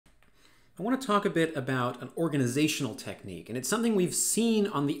I want to talk a bit about an organizational technique, and it's something we've seen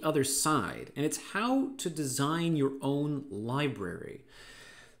on the other side, and it's how to design your own library.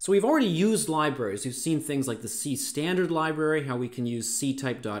 So we've already used libraries. We've seen things like the C standard library, how we can use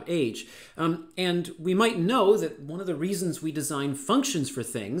ctype.h, and we might know that one of the reasons we design functions for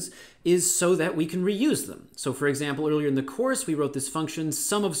things is so that we can reuse them. So for example, earlier in the course, we wrote this function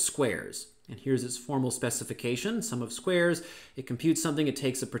sum of squares. And here's its formal specification, sum of squares. It computes something, it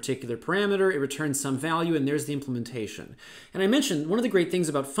takes a particular parameter, it returns some value, and there's the implementation. And I mentioned one of the great things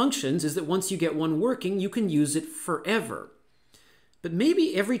about functions is that once you get one working, you can use it forever. But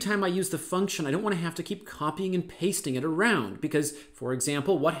maybe every time I use the function, I don't want to have to keep copying and pasting it around because, for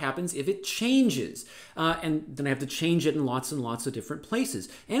example, what happens if it changes? And then I have to change it in lots and lots of different places.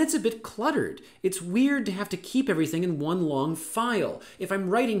 And it's a bit cluttered. It's weird to have to keep everything in one long file. If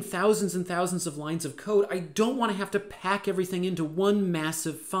I'm writing thousands and thousands of lines of code, I don't want to have to pack everything into one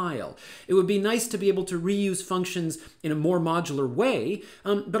massive file. It would be nice to be able to reuse functions in a more modular way,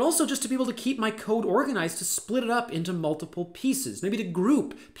 but also just to be able to keep my code organized, to split it up into multiple pieces. Maybe to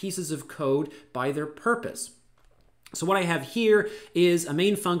group pieces of code by their purpose. So what I have here is a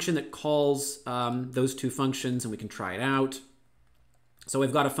main function that calls those two functions, and we can try it out. So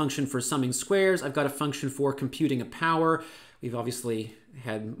I've got a function for summing squares. I've got a function for computing a power. We've obviously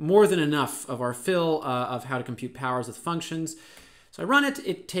had more than enough of our fill of how to compute powers with functions. So I run it,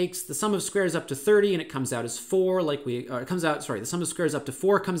 it takes the sum of squares up to 30 and it comes out as 4 like the sum of squares up to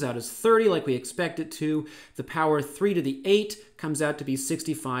 4 comes out as 30 like we expect it to. The power 3 to the 8 comes out to be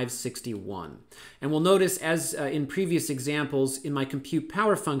 6561. And we'll notice, as in previous examples, in my compute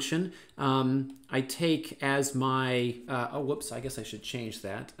power function, I take as my, I guess I should change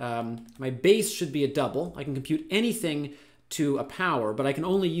that. My base should be a double. I can compute anything to a power, but I can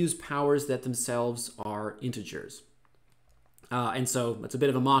only use powers that themselves are integers. And so it's a bit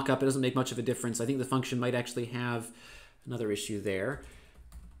of a mock-up. It doesn't make much of a difference. I think the function might actually have another issue there.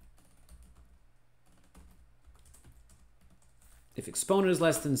 If exponent is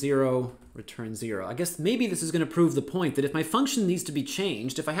less than 0, return 0. I guess maybe this is going to prove the point that if my function needs to be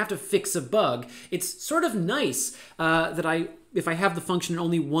changed, if I have to fix a bug, it's sort of nice that if I have the function in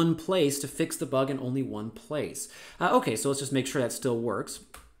only one place to fix the bug in only one place. Okay, so let's just make sure that still works.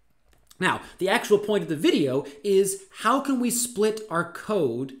 Now, the actual point of the video is how can we split our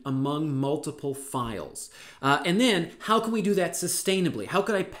code among multiple files? And then how can we do that sustainably? How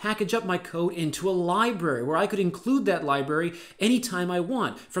could I package up my code into a library where I could include that library anytime I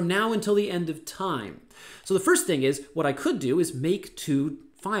want, from now until the end of time? So the first thing is, what I could do is make two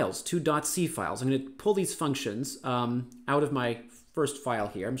files, two .c files. I'm going to pull these functions out of my first file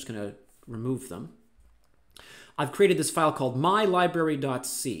here. I'm just going to remove them. I've created this file called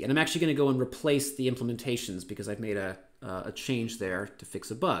mylibrary.c, and I'm actually going to go and replace the implementations because I've made a change there to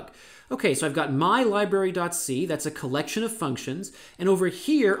fix a bug. Okay, so I've got mylibrary.c, that's a collection of functions, and over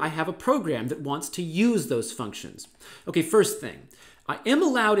here I have a program that wants to use those functions. Okay, first thing, I am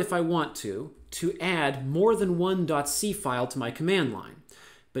allowed, if I want to add more than one .c file to my command line.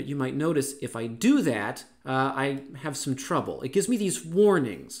 But you might notice if I do that, I have some trouble. It gives me these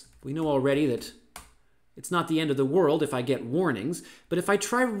warnings. We know already that it's not the end of the world if I get warnings, but if I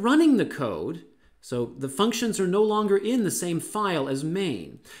try running the code, so the functions are no longer in the same file as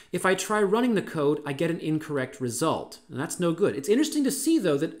main. If I try running the code, I get an incorrect result, and that's no good. It's interesting to see,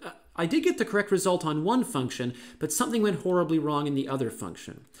 though, that I did get the correct result on one function, but something went horribly wrong in the other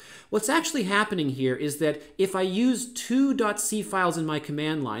function. What's actually happening here is that if I use two .c files in my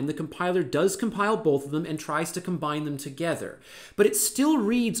command line, the compiler does compile both of them and tries to combine them together. But it still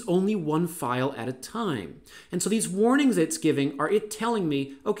reads only one file at a time. And so these warnings it's giving are it telling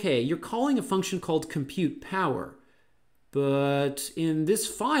me, okay, you're calling a function called compute power. But in this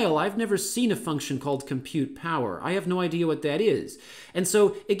file, I've never seen a function called compute power. I have no idea what that is. And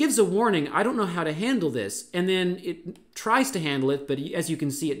so it gives a warning, I don't know how to handle this, and then it tries to handle it, but as you can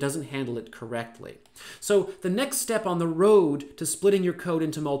see, it doesn't handle it correctly. So the next step on the road to splitting your code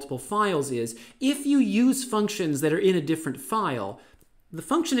into multiple files is, if you use functions that are in a different file, the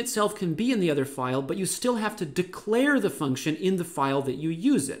function itself can be in the other file, but you still have to declare the function in the file that you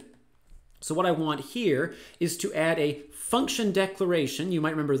use it. So what I want here is to add a function declaration. You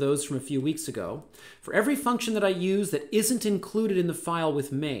might remember those from a few weeks ago. For every function that I use that isn't included in the file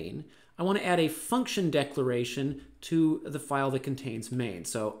with main, I want to add a function declaration to the file that contains main.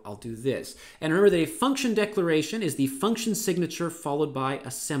 So I'll do this. And remember that a function declaration is the function signature followed by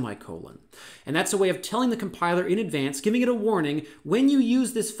a semicolon. And that's a way of telling the compiler in advance, giving it a warning, when you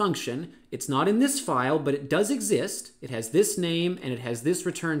use this function, it's not in this file, but it does exist. It has this name and it has this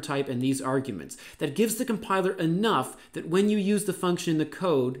return type and these arguments. That gives the compiler enough that when you use the function in the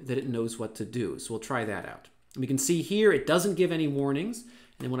code, that it knows what to do. So we'll try that out. And we can see here it doesn't give any warnings.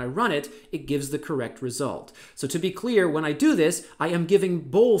 And when I run it, it gives the correct result. So to be clear, when I do this, I am giving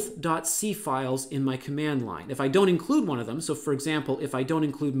both .c files in my command line. If I don't include one of them, so for example, if I don't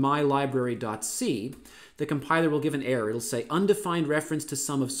include myLibrary.c, the compiler will give an error. It'll say undefined reference to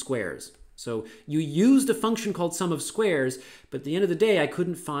sum of squares. So you used a function called sum of squares, but at the end of the day, I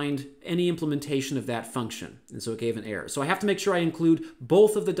couldn't find any implementation of that function. And so it gave an error. So I have to make sure I include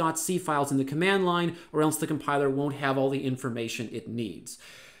both of the .c files in the command line, or else the compiler won't have all the information it needs.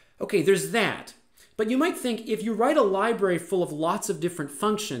 Okay, there's that. But you might think if you write a library full of lots of different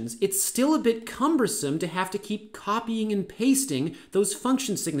functions, it's still a bit cumbersome to have to keep copying and pasting those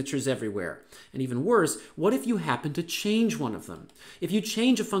function signatures everywhere. And even worse, what if you happen to change one of them? If you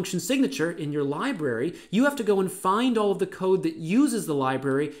change a function signature in your library, you have to go and find all of the code that uses the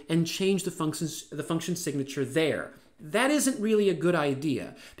library and change the function signature there. That isn't really a good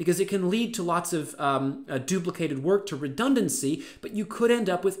idea because it can lead to lots of duplicated work, to redundancy, but you could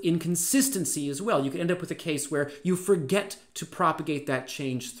end up with inconsistency as well. You could end up with a case where you forget to propagate that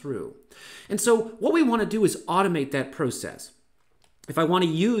change through. And so what we want to do is automate that process. If I want to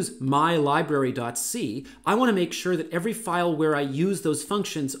use myLibrary.c, I want to make sure that every file where I use those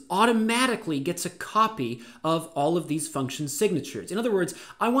functions automatically gets a copy of all of these function signatures. In other words,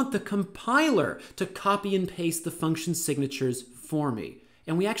 I want the compiler to copy and paste the function signatures for me.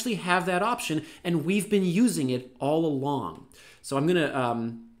 And we actually have that option, and we've been using it all along. So I'm going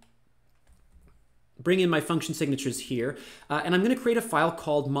to bring in my function signatures here, and I'm going to create a file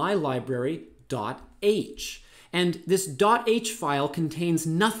called myLibrary.h. And this .h file contains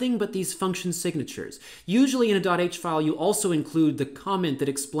nothing but these function signatures. Usually in a .h file, you also include the comment that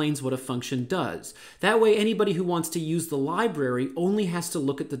explains what a function does. That way, anybody who wants to use the library only has to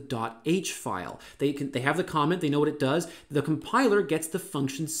look at the .h file. They have the comment, they know what it does. The compiler gets the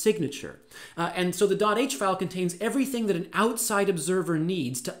function signature. And so the .h file contains everything that an outside observer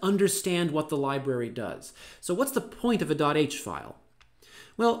needs to understand what the library does. So what's the point of a .h file?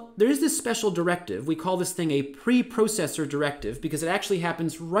 Well, there is this special directive. We call this thing a preprocessor directive because it actually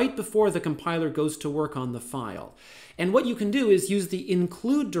happens right before the compiler goes to work on the file. And what you can do is use the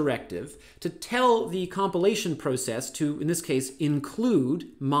include directive to tell the compilation process to, in this case, include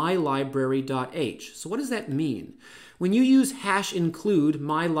myLibrary.h. So what does that mean? When you use #include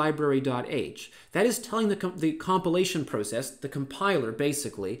myLibrary.h, that is telling the compilation process, the compiler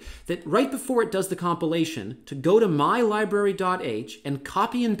basically, that right before it does the compilation, to go to myLibrary.h and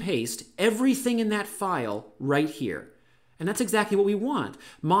copy and paste everything in that file right here. And that's exactly what we want.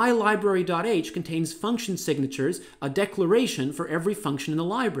 MyLibrary.h contains function signatures, a declaration for every function in the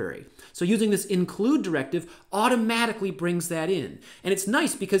library. So using this include directive automatically brings that in. And it's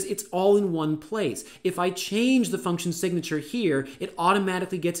nice because it's all in one place. If I change the function signature here, it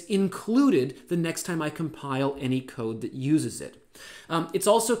automatically gets included the next time I compile any code that uses it. It's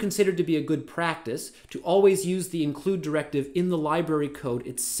also considered to be a good practice to always use the include directive in the library code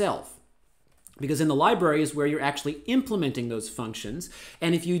itself. Because in the library is where you're actually implementing those functions.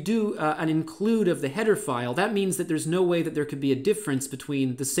 And if you do an include of the header file, that means that there's no way that there could be a difference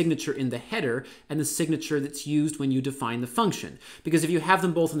between the signature in the header and the signature that's used when you define the function. Because if you have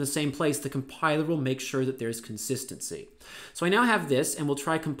them both in the same place, the compiler will make sure that there's consistency. So I now have this, and we'll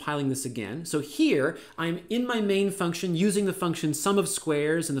try compiling this again. So here, I'm in my main function using the function sum of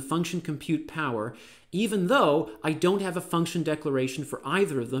squares and the function compute power, even though I don't have a function declaration for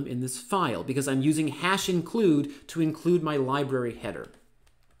either of them in this file, because I'm using #include to include my library header.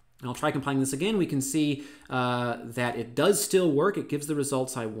 And I'll try compiling this again. We can see that it does still work. It gives the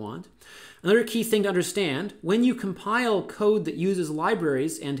results I want. Another key thing to understand, when you compile code that uses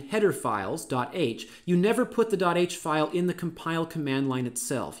libraries and header files, .h, you never put the .h file in the compile command line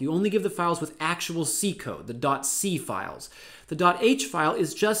itself. You only give the files with actual C code, the .c files. The .h file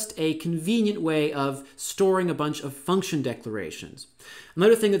is just a convenient way of storing a bunch of function declarations.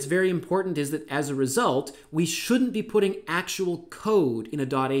 Another thing that's very important is that as a result, we shouldn't be putting actual code in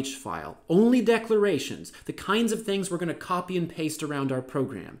a .h file. Only declarations, the kinds of things we're going to copy and paste around our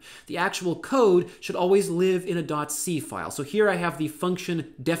program. The actual code should always live in a .c file. So here I have the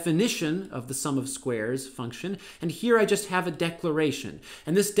function definition of the sum of squares function, and here I just have a declaration.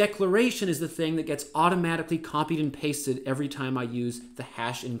 And this declaration is the thing that gets automatically copied and pasted every time I use the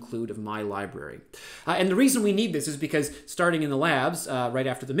hash include of my library. And the reason we need this is because starting in the labs, right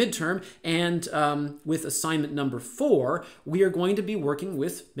after the midterm, and with assignment number 4, we are going to be working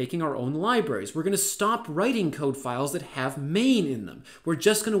with making our own libraries. We're going to stop writing code files that have main in them. We're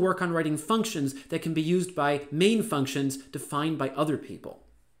just going to work on writing functions that can be used by main functions defined by other people.